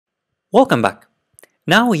Welcome back.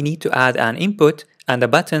 Now we need to add an input and a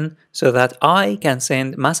button so that I can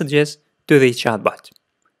send messages to the chatbot.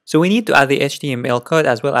 So we need to add the HTML code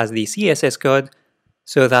as well as the CSS code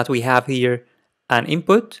so that we have here an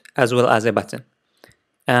input as well as a button.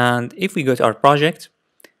 And if we go to our project,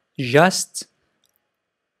 just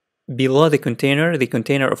below the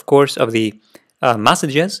container of course of the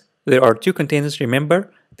messages, there are two containers.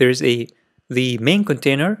 Remember, there is the main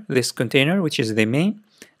container, this container which is the main,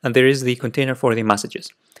 and there is the container for the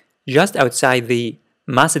messages. Just outside the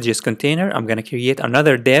messages container, I'm going to create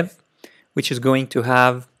another div which is going to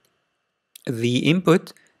have the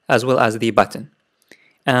input as well as the button.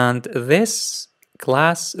 And this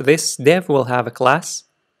div will have a class,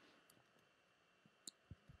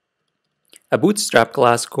 a bootstrap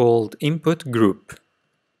class called input group.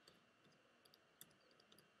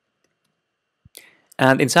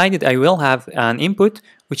 And inside it, I will have an input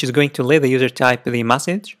which is going to let the user type the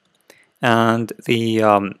message, and the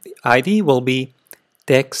ID will be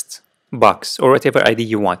text box or whatever ID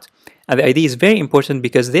you want. And the ID is very important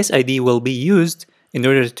because this ID will be used in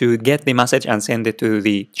order to get the message and send it to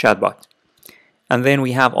the chatbot. And then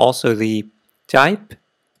we have also the type.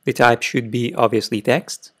 The type should be obviously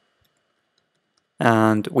text.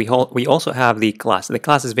 And we also have the class. The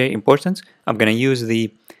class is very important. I'm going to use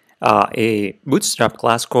a bootstrap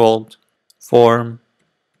class called form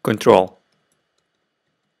control.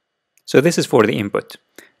 So this is for the input.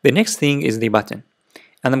 The next thing is the button.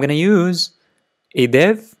 And I'm going to use a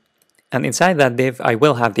div, and inside that div I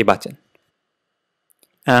will have the button.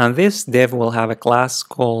 And this div will have a class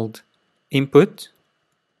called input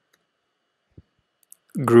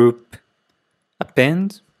group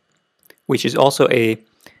append, which is also a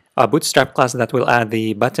bootstrap class that will add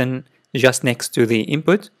the button just next to the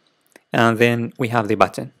input. And then we have the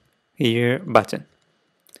button here, button.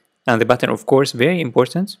 And the button, of course, very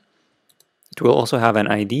important. It will also have an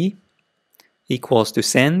ID equals to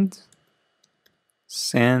send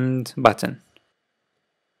button.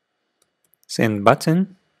 Send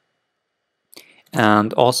button.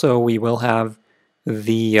 And also we will have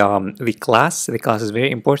the class. The class is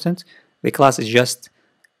very important. The class is just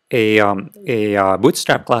a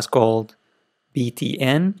bootstrap class called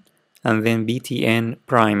btn, and then btn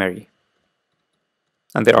primary.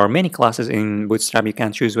 And there are many classes in Bootstrap. You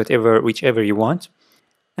can choose whichever you want.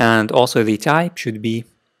 And also the type should be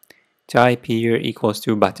type here equals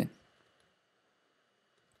to button.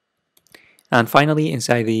 And finally,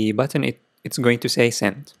 inside the button, it's going to say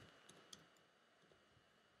send.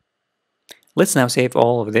 Let's now save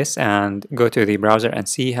all of this and go to the browser and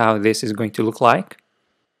see how this is going to look like.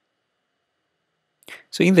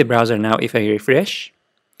 So in the browser now, if I refresh,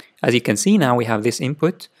 as you can see now we have this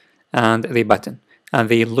input and the button, and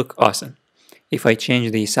they look awesome. If I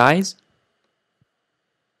change the size,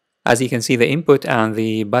 as you can see, the input and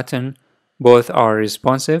the button both are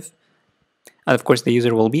responsive, and of course the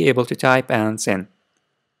user will be able to type and send.